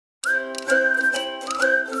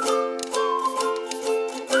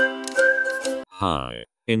Hi.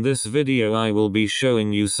 In this video I will be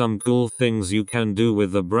showing you some cool things you can do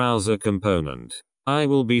with the browser component. I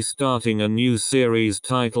will be starting a new series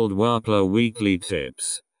titled Wappler Weekly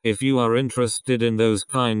Tips. If you are interested in those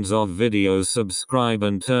kinds of videos, subscribe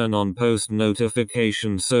and turn on post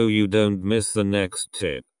notifications so you don't miss the next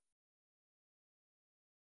tip.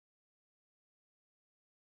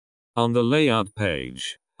 On the layout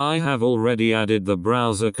page, I have already added the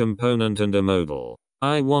browser component and a modal.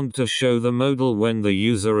 I want to show the modal when the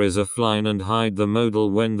user is offline and hide the modal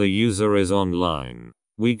when the user is online.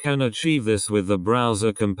 We can achieve this with the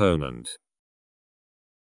browser component.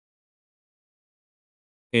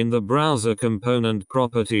 In the browser component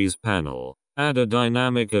properties panel, add a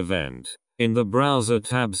dynamic event. In the browser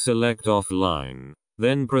tab, select offline.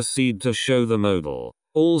 Then proceed to show the modal.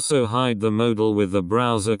 Also hide the modal with the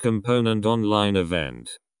browser component online event.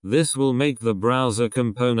 This will make the browser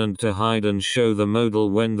component to hide and show the modal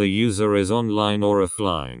when the user is online or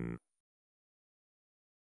offline.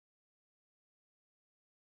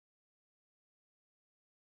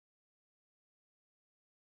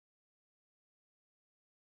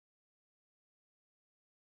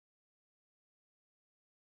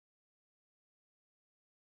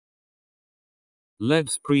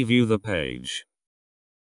 Let's preview the page.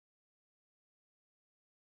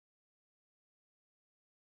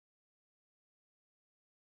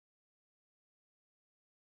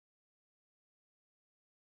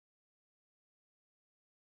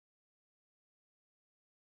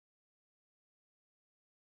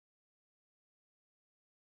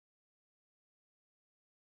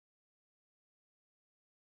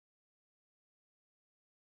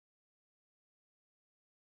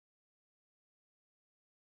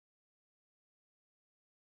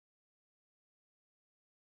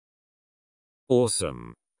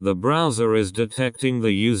 Awesome. The browser is detecting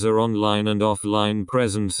the user online and offline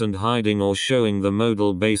presence and hiding or showing the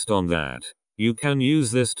modal based on that. You can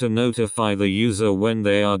use this to notify the user when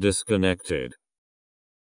they are disconnected.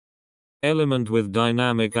 Element with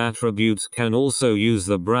dynamic attributes can also use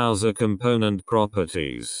the browser component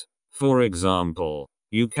properties. For example,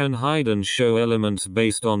 you can hide and show elements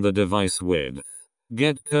based on the device width.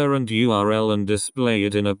 Get current URL and display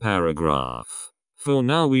it in a paragraph. For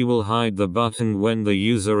now we will hide the button when the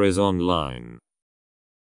user is online.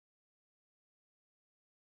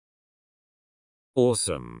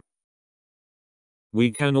 Awesome.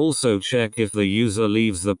 We can also check if the user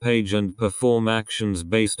leaves the page and perform actions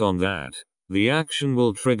based on that. The action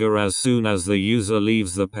will trigger as soon as the user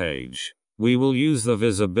leaves the page. We will use the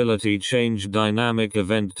visibility change dynamic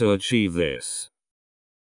event to achieve this.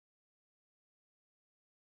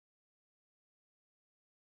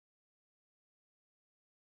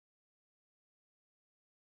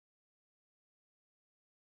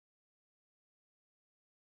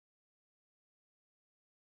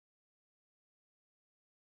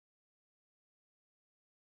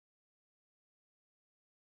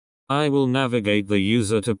 I will navigate the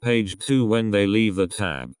user to page 2 when they leave the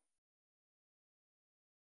tab.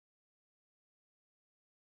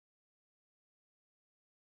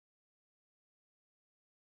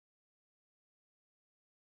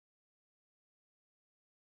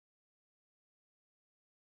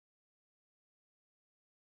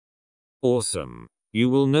 Awesome. You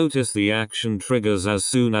will notice the action triggers as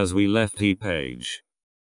soon as we left the page.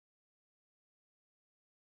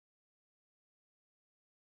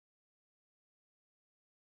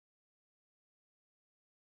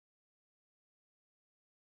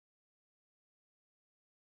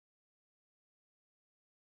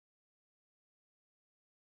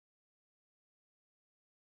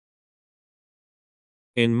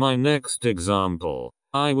 In my next example,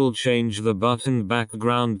 I will change the button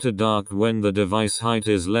background to dark when the device height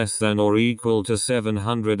is less than or equal to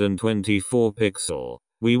 724 pixel.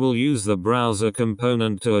 We will use the browser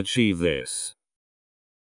component to achieve this.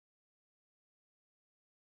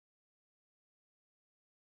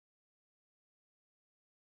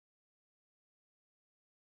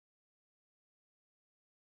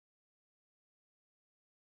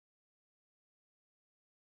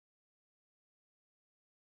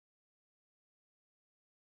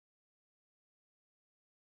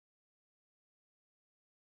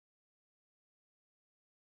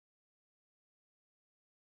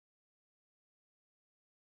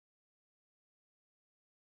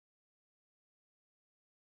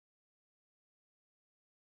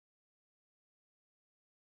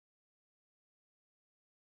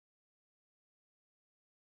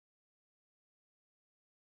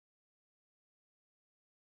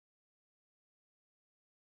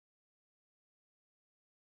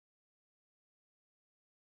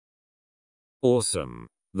 Awesome.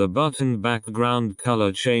 The button background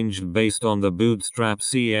color changed based on the Bootstrap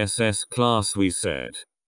CSS class we set.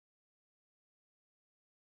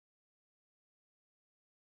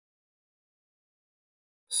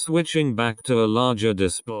 Switching back to a larger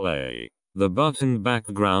display, the button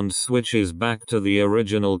background switches back to the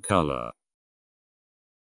original color.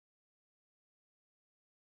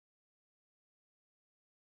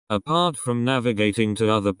 Apart from navigating to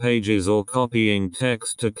other pages or copying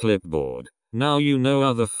text to clipboard, now you know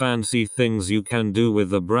other fancy things you can do with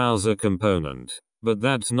the browser component. But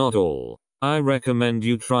that's not all. I recommend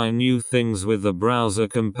you try new things with the browser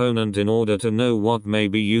component in order to know what may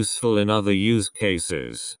be useful in other use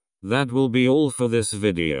cases. That will be all for this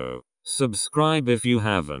video. Subscribe if you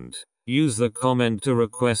haven't. Use the comment to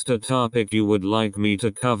request a topic you would like me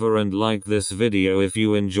to cover and like this video if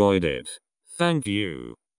you enjoyed it. Thank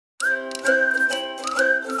you.